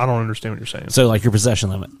 What do you? I don't understand what you're saying. So, your possession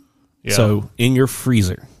limit. Yeah. So in your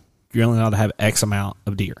freezer, you're only allowed to have X amount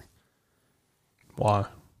of deer. Why?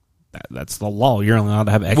 That's the law. You're only allowed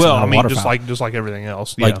to have X Well, amount I of mean, waterfowl. just like everything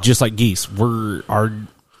else. Yeah. Like just like geese, we're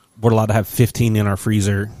allowed to have 15 in our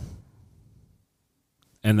freezer,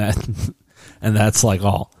 and that's like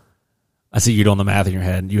all. I see you doing the math in your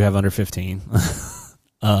head. You have under 15.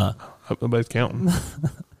 Hope nobody's counting.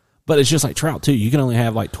 But it's just like trout too. You can only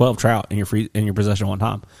have like 12 trout in your possession one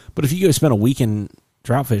time. But if you go spend a weekend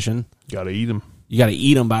trout fishing, Got to eat them. you got to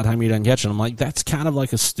eat them by the time you're done catching them. Like that's kind of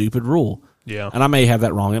like a stupid rule. Yeah. And I may have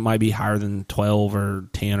that wrong. It might be higher than 12 or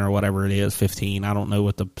 10 or whatever it is, 15. I don't know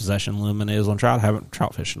what the possession limit is on trout. I haven't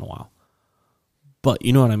trout fished in a while. But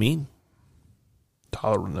you know what I mean?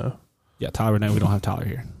 Tyler would know. Yeah, Tyler, no, we don't have Tyler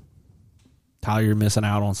here. Tyler, you're missing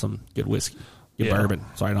out on some good whiskey. Good Yeah. bourbon.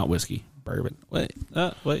 Sorry, not whiskey. Bourbon.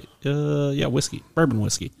 Yeah, whiskey. Bourbon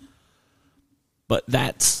whiskey. But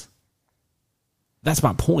that's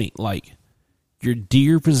my point. Like, your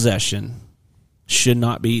deer possession should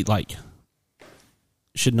not be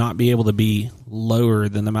able to be lower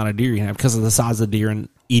than the amount of deer you have because of the size of the deer and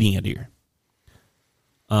eating a deer.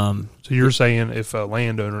 So you're saying if a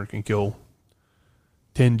landowner can kill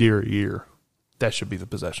 10 deer a year, that should be the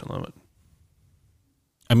possession limit?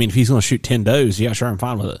 I mean, if he's going to shoot 10 does, yeah, sure, I'm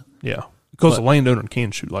fine with it. Yeah. Because the landowner can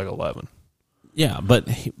shoot like 11. Yeah, but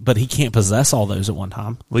he can't possess all those at one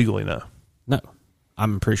time. Legally, no. No.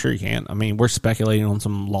 I'm pretty sure you can't. I mean, we're speculating on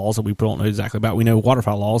some laws that we don't know exactly about. We know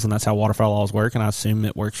waterfowl laws, and that's how waterfowl laws work, and I assume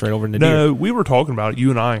it works right over into deer. No, we were talking about it. You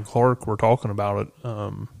and I and Clark were talking about it.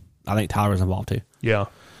 I think Tyler was involved, too. Yeah.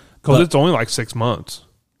 Because it's only like 6 months.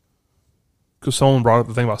 Because someone brought up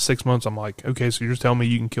the thing about 6 months. I'm like, okay, so you're just telling me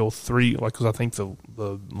you can kill 3, like, because I think the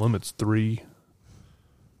limit's 3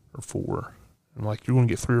 or 4. I'm like, you're going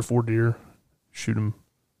to get 3 or 4 deer, shoot them,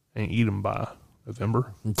 and eat them by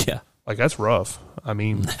November? Yeah. Like, that's rough. I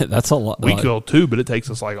mean, That's a lot. we kill 2, but it takes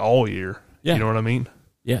us like all year. Yeah. You know what I mean?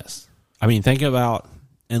 Yes. I mean, think about,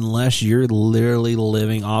 unless you're literally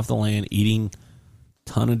living off the land, eating a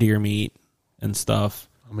ton of deer meat and stuff.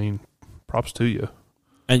 I mean, props to you.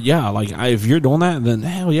 And yeah, like if you're doing that, then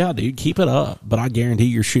hell yeah, dude, keep it up. But I guarantee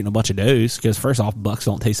you're shooting a bunch of does because first off, bucks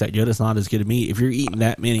don't taste that good. It's not as good as meat. If you're eating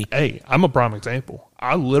that many, Hey, I'm a prime example.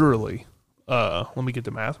 I literally, let me get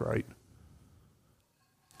the math right.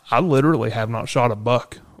 I literally have not shot a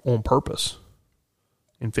buck on purpose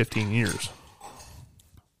in 15 years.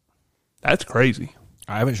 That's crazy.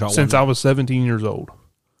 I haven't shot Since one I was 17 years old.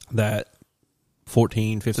 that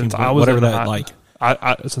 14, 15, Since I was whatever in that high, like.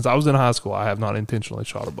 since I was in high school, I have not intentionally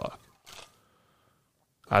shot a buck.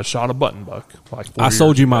 I shot a button buck like 4 I years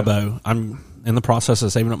sold you my ago. bow. I'm in the process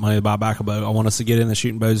of saving up money to buy back a bow. I want us to get in the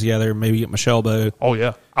shooting bows together, maybe get Michelle bow. Oh,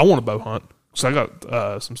 yeah. I want a bow hunt. So I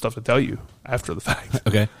got some stuff to tell you after the fact.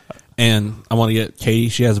 Okay. And I want to get Katie,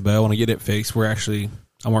 she has a bow. I want to get it fixed. I'm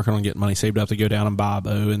working on getting money saved up to go down and buy a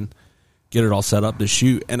bow and get it all set up to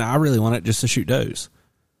shoot. And I really want it just to shoot does.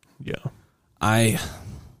 Yeah. I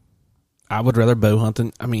would rather bow hunt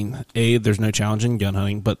than, I mean, there's no challenge in gun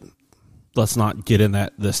hunting, but let's not get in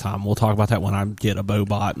that this time. We'll talk about that when I get a bow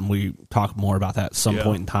bot and we talk more about that at some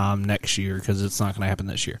point in time next year because it's not going to happen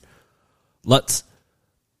this year.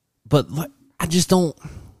 I just don't,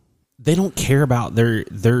 they don't care about their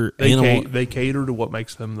animal. They cater to what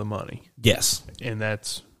makes them the money. Yes. And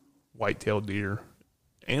that's white-tailed deer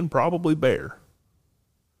and probably bear.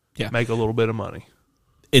 Yeah. Make a little bit of money.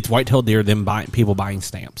 It's white-tailed deer, then people buying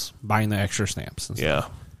stamps, buying the extra stamps. And stuff. Yeah.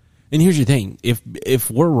 And here's your thing: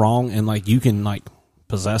 if we're wrong and like you can like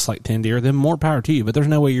possess like 10 deer, then more power to you. But there's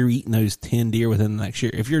no way you're eating those 10 deer within the next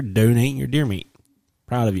year. If you're donating your deer meat,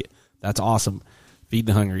 proud of you. That's awesome. Feed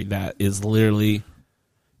the hungry. That is literally,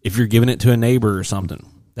 if you're giving it to a neighbor or something,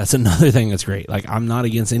 that's another thing that's great. Like I'm not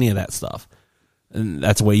against any of that stuff, and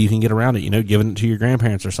that's a way you can get around it. You know, giving it to your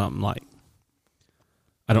grandparents or something like.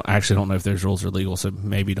 I don't know if those rules are legal, so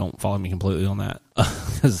maybe don't follow me completely on that.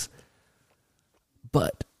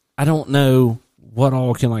 But I don't know what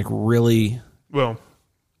all can like really. Well,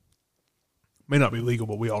 may not be legal,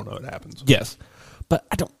 but we all know it happens. Yes, but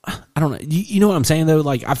I don't know. You know what I'm saying though?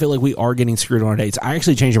 Like I feel like we are getting screwed on our dates. I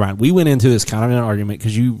actually changed my mind. We went into this kind of an argument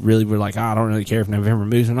because you really were like, I don't really care if November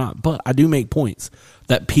moves or not. But I do make points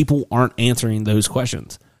that people aren't answering those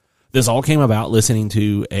questions. This all came about listening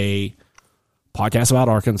to a podcast about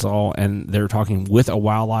Arkansas, and they're talking with a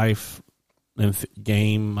wildlife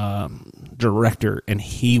game director, and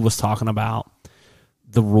he was talking about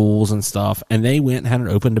the rules and stuff, and they went and had an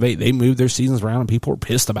open debate. They moved their seasons around, and people were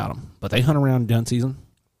pissed about them, but they hunt around gun season.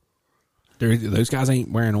 Those guys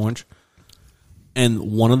ain't wearing orange.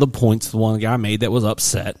 And one of the points the one guy made that was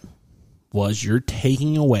upset was you're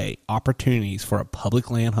taking away opportunities for a public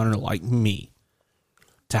land hunter like me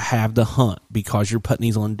to have the hunt because you're putting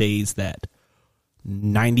these on days that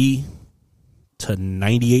 90 to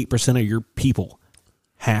 98% of your people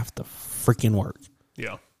have to freaking work.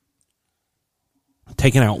 Yeah.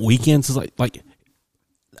 Taking out weekends is like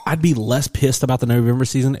I'd be less pissed about the November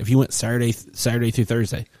season if you went Saturday through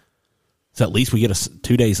Thursday. So at least we get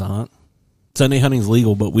 2 days to hunt. Sunday hunting is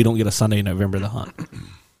legal, but we don't get a Sunday in November to hunt.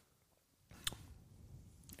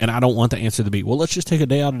 And I don't want the answer to be, well, let's just take a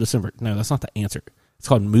day out of December. No, that's not the answer. It's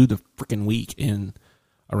called move the freaking week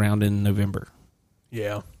around in November.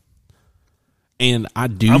 Yeah. And I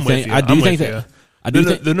do think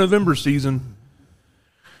the November season,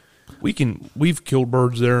 we've killed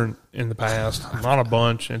birds there in the past. Not a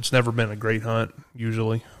bunch. It's never been a great hunt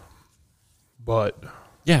usually, but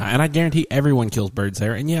yeah, and I guarantee everyone kills birds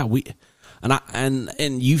there. And yeah,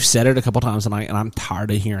 and you've said it a couple times tonight, and I'm tired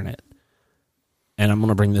of hearing it. And I'm going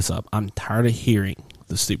to bring this up. I'm tired of hearing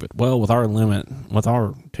the stupid. Well, with our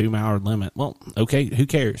 2-hour limit. Well, okay, who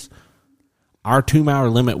cares? Our 2-hour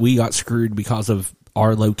limit, we got screwed because of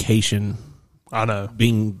our location. I know.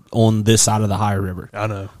 Being on this side of the Ohio River. I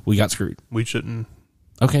know. We got screwed. We shouldn't.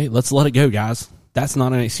 Okay, let's let it go, guys. That's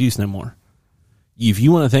not an excuse no more. If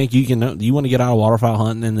you want to think you want to get out of waterfowl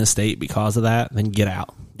hunting in this state because of that, then get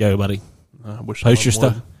out. Go, buddy. I wish Post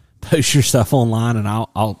your stuff online, and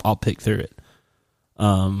I'll pick through it.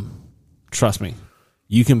 Trust me,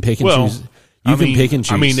 you can pick and choose. Pick and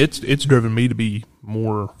choose. I mean, it's driven me to be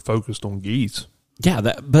more focused on geese. Yeah,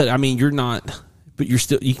 but I mean, you're not. But you're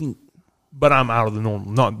still. You can. But I'm out of the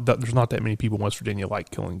norm. There's not that many people in West Virginia like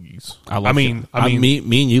killing geese. Me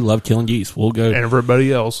and you love killing geese. We'll go. And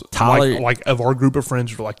everybody else, Tyler, like of our group of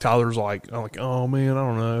friends, like Tyler's like, I'm like, oh man, I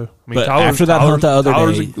don't know. I mean, but after that hunt the other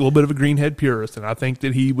Tyler's day, a little bit of a greenhead purist, and I think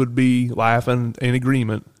that he would be laughing in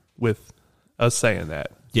agreement with us saying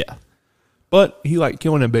that. Yeah, but he liked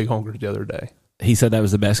killing them big honkers the other day. He said that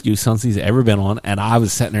was the best goose hunt he's ever been on, and I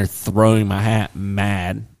was sitting there throwing my hat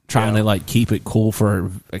mad, trying to like keep it cool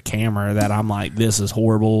for a camera. That I'm like, this is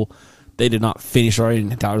horrible. They did not finish right,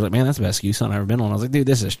 and Tyler's like, man, that's the best goose hunt I've ever been on. I was like, dude,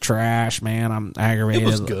 this is trash, man. I'm aggravated. It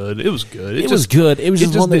was good. It was good. It was good. It was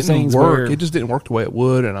just one of those things where it just didn't work the way it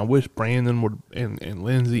would, and I wish Brandon would and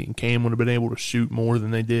Lindsay and Cam would have been able to shoot more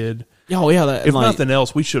than they did. Oh yeah, if nothing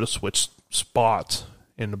else, we should have switched spots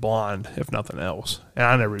in the blind, if nothing else. And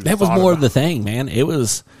I never even that was more of the thing, man. It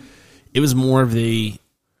was more of the.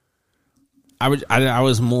 I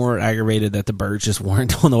was more aggravated that the birds just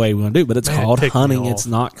weren't doing the way we want to do. But it's called hunting. It's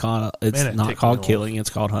not called. It's not called killing.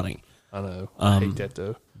 It's called hunting. I know. I hate that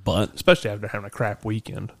though. But especially after having a crap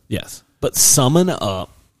weekend. Yes. But summing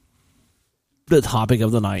up, the topic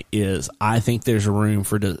of the night is I think there's room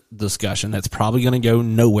for discussion that's probably going to go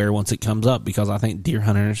nowhere once it comes up because I think deer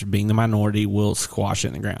hunters, being the minority, will squash it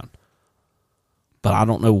in the ground. But I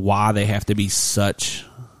don't know why they have to be such.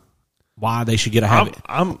 Why they should get to have it?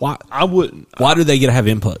 I wouldn't. Why do they get to have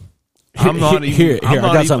input? I'm not even. I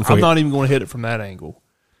got something for you. I'm not even going to hit it from that angle.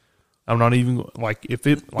 I'm not even like if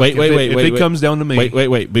it. Like, if it comes down to me.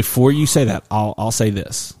 Wait. Before you say that, I'll say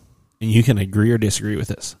this, and you can agree or disagree with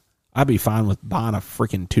this. I'd be fine with buying a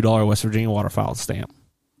freaking $2 West Virginia waterfowl stamp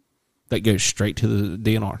that goes straight to the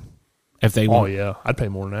DNR. If they want, I'd pay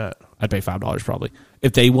more than that. I'd pay $5 probably.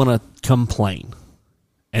 If they want to complain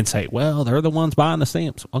and say, well, they're the ones buying the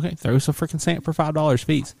stamps. Okay, throw us a freaking stamp for $5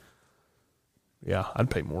 fees. Yeah, I'd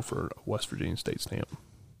pay more for a West Virginia state stamp.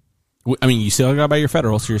 I mean, you still got to buy your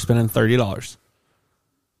federal, so you're spending $30.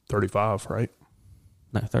 $35, right?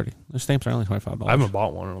 No, 30. Those stamps are only $25. I haven't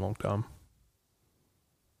bought one in a long time.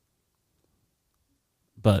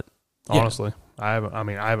 But honestly, I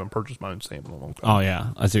haven't purchased my own stamp in a long time. Oh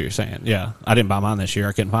yeah, I see what you're saying. Yeah, I didn't buy mine this year.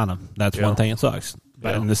 I couldn't find them. That's one thing that sucks.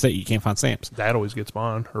 But in the state, you can't find stamps. Dad always gets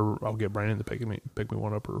mine, or I'll get Brandon to pick me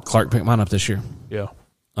one up. Or Clark picked mine up this year. Yeah.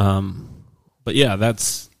 But yeah,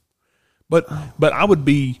 that's. But I would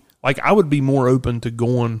be more open to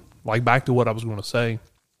going like back to what I was going to say.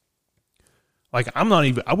 Like I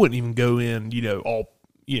wouldn't even go in, all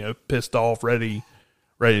pissed off, ready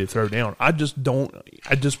to throw down. I just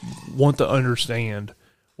want to understand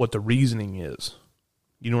what the reasoning is.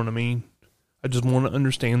 You know what I mean? I just want to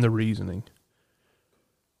understand the reasoning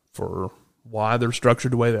for why they're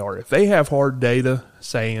structured the way they are. If they have hard data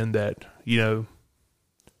saying that,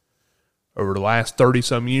 over the last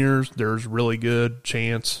 30-some years, there's really good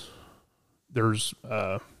chance there's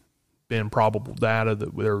been probable data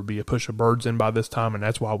that there would be a push of birds in by this time, and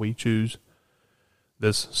that's why we choose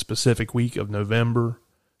this specific week of November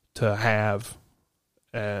to have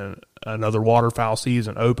another waterfowl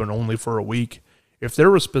season open only for a week. If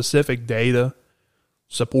there was specific data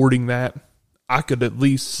supporting that, I could at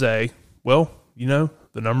least say, well, the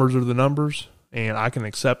numbers are the numbers, and I can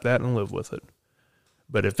accept that and live with it.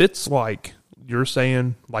 But if it's like you're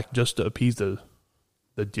saying, like just to appease the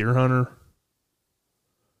deer hunter,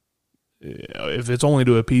 if it's only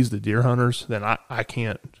to appease the deer hunters, then I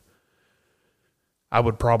can't. I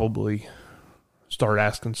would probably start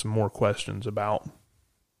asking some more questions about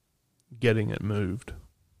getting it moved.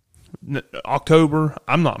 October,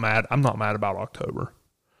 I'm not mad. I'm not mad about October.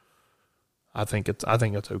 I think it's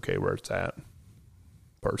okay where it's at,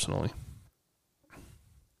 personally.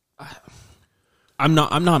 I'm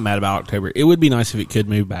not mad about October. It would be nice if it could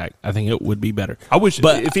move back. I think it would be better. I wish,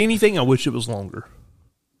 but if anything, I wish it was longer.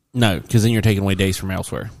 No, because then you're taking away days from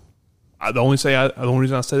elsewhere. The only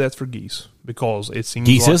reason I say that's for geese, because it seems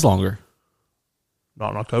geese is longer.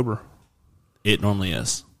 Not in October. It normally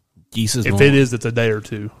is. Geese is. If it is, it's a day or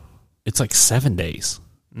two. It's like 7 days.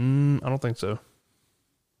 I don't think so.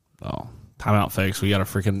 Oh, time out, folks. We got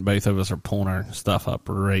both of us are pulling our stuff up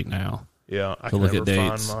right now. Yeah, I to can look never at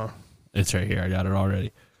dates. find It's right here. I got it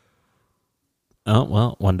already. Oh,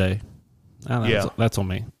 well, one day. Oh, that's on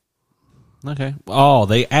me. Okay. Oh,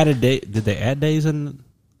 they added Did they add days in?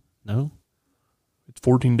 No. It's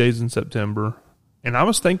 14 days in September. And I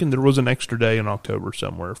was thinking there was an extra day in October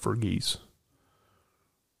somewhere for geese.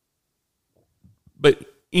 But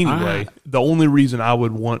anyway, the only reason I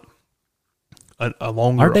would want a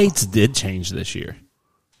longer... Our dates did change this year.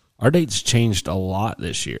 Our dates changed a lot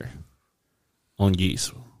this year on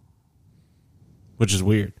geese, which is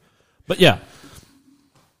weird. But yeah,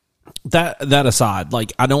 that aside,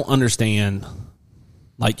 like, I don't understand,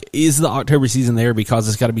 like, is the October season there because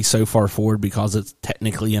it's got to be so far forward because it's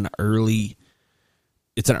technically an early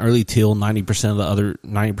till 90% of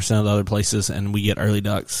the other places, and we get early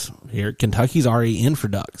ducks here. Kentucky's already in for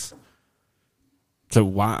ducks. So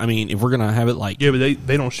why? I mean, if we're gonna have it like, yeah, but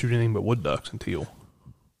they don't shoot anything but wood ducks and teal.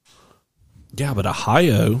 Yeah, but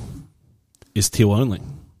Ohio is teal only.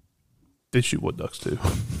 They shoot wood ducks too.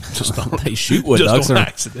 They shoot wood ducks on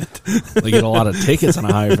accident. They get a lot of tickets in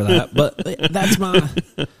Ohio for that. But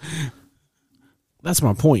that's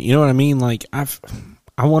my point. You know what I mean? Like, I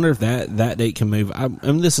wonder if that date can move. I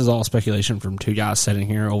mean, this is all speculation from two guys sitting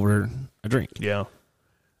here over a drink. Yeah,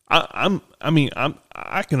 I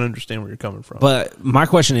can understand where you're coming from. But my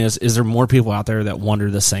question is there more people out there that wonder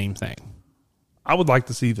the same thing? I would like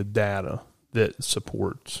to see the data that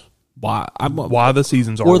supports why the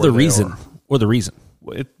seasons are, or the reason, or the reason.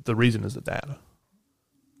 The reason is the data.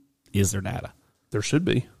 Is there data? There should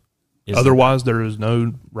be. Otherwise, there is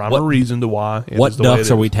no rhyme or reason to why. What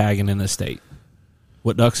ducks are we tagging in this state?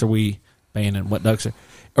 What ducks are we banning? What ducks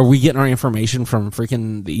are we getting our information from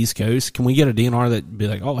freaking the East Coast? Can we get a DNR that be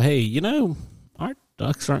like, oh, hey, our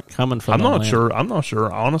ducks aren't coming from I'm not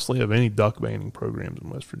sure, honestly, of any duck banning programs in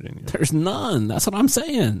West Virginia. There's none. That's what I'm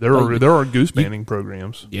saying. There are goose banning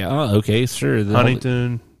programs. Yeah, okay, sure.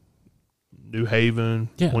 Huntington, New Haven,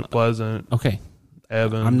 Point Pleasant. Okay.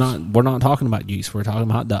 Evans. We're not talking about geese. We're talking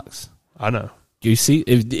about ducks. I know. You see,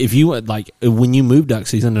 if you would, like, when you move duck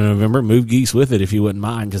season in November, move geese with it if you wouldn't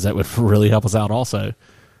mind, because that would really help us out also.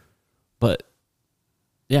 But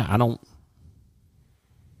yeah, I don't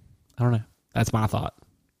know. That's my thought.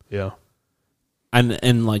 Yeah.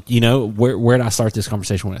 And like, where did I start this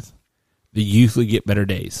conversation with? The youth would get better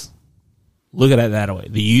days. Look at it that way.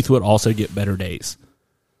 The youth would also get better days.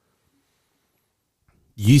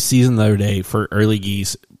 Youth season the other day for early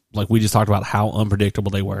geese, like we just talked about how unpredictable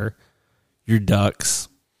they were. Your ducks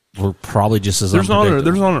were probably just as unpredictable.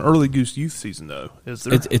 There's not an early goose youth season, though, is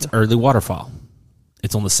there? It's early waterfowl.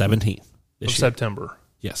 It's on the 17th of September.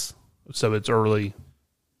 Yes. So it's early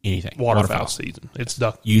anything waterfowl season. It's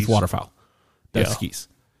duck youth geese. Waterfowl. Ducks geese.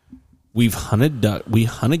 We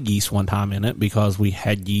hunted geese one time in it because we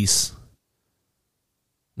had geese.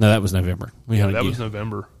 No, that was November. That was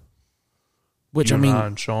November. Which you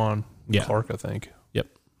and Sean Yeah. Clark, I think. Yep.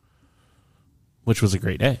 Which was a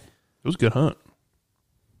great day. It was a good hunt.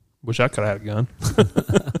 Wish I could have had a gun.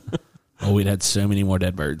 Oh, we'd had so many more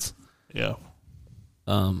dead birds. Yeah.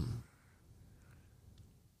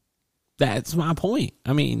 That's my point.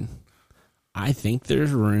 I mean, I think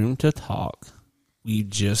there's room to talk. We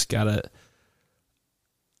just gotta.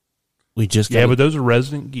 Yeah, but those are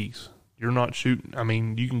resident geese. You're not shooting. I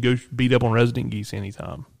mean, you can go beat up on resident geese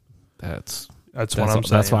anytime. That's what I'm saying.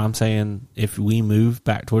 That's why I'm saying if we move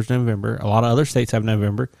back towards November, a lot of other states have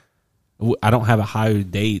November. I don't have Ohio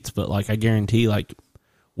dates, but like I guarantee, like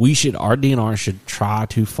our DNR should try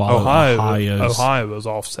to follow Ohio's. Ohio is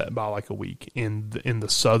offset by like a week in the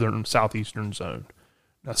southern southeastern zone.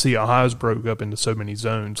 Now, see, Ohio's broke up into so many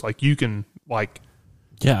zones. Like you can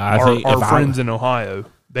Yeah, I think our friends in Ohio,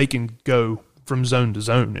 they can go from zone to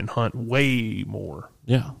zone and hunt way more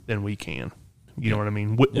than we can. You know what I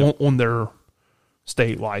mean? On their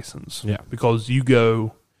state license. Yeah. Because you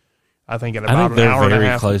go, I think, at about an hour and a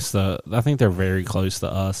half. I think they're very close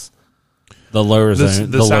to us. The lower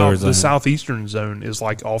zone. The southeastern zone is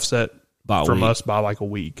like offset from us by like a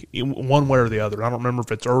week, one way or the other. I don't remember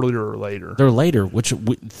if it's earlier or later. They're later, which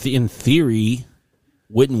in theory,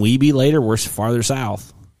 wouldn't we be later? We're farther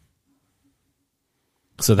south.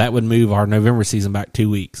 So that would move our November season back 2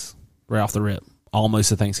 weeks, right off the rip, almost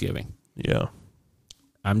to Thanksgiving. Yeah.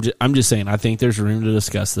 I'm just saying, I think there's room to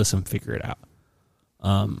discuss this and figure it out.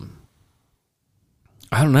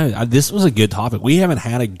 I don't know. This was a good topic. We haven't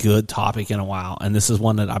had a good topic in a while, and this is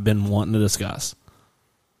one that I've been wanting to discuss.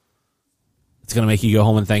 It's going to make you go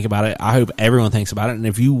home and think about it. I hope everyone thinks about it. And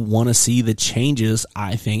if you want to see the changes,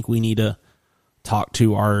 I think we need to talk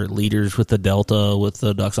to our leaders with the Delta, with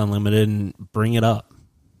the Ducks Unlimited, and bring it up.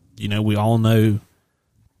 You know, we all know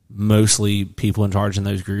mostly people in charge in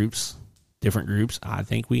those groups, different groups. I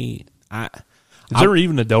think Is there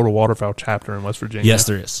even a Delta Waterfowl chapter in West Virginia? Yes,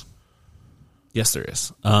 there is. Yep.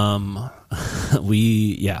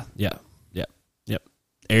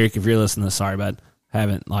 Eric, if you're listening to this, sorry, bud.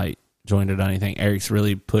 Haven't joined or done anything. Eric's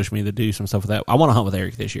really pushed me to do some stuff with that. I want to hunt with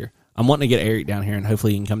Eric this year. I'm wanting to get Eric down here, and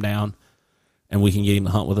hopefully he can come down and we can get him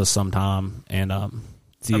to hunt with us sometime. And I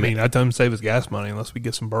told him to save his gas money unless we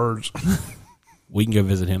get some birds. We can go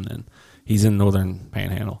visit him then. He's in Northern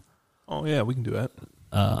Panhandle. Oh yeah, we can do that.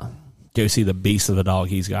 Go see the beast of a dog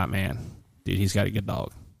he's got, man. Dude, he's got a good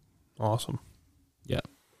dog. Awesome. Yeah.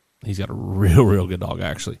 He's got a real good dog,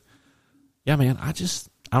 actually. Yeah, man, I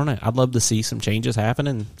don't know. I'd love to see some changes happen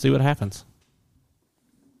and see what happens.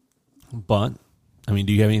 But, do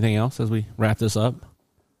you have anything else as we wrap this up?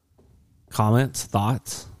 Comments,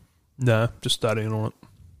 thoughts? No, just studying on it.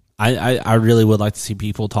 I really would like to see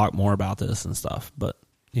people talk more about this and stuff. But,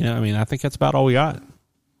 I think that's about all we got.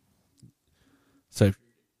 So,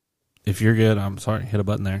 if you're good, I'm sorry, hit a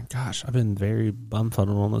button there. Gosh, I've been very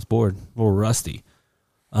bumfuddled on this board. A little rusty.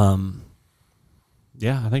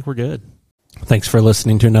 Yeah, I think we're good. Thanks for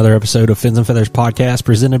listening to another episode of Fins and Feathers Podcast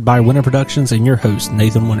presented by Winter Productions and your host,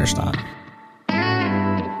 Nathan Winterstein.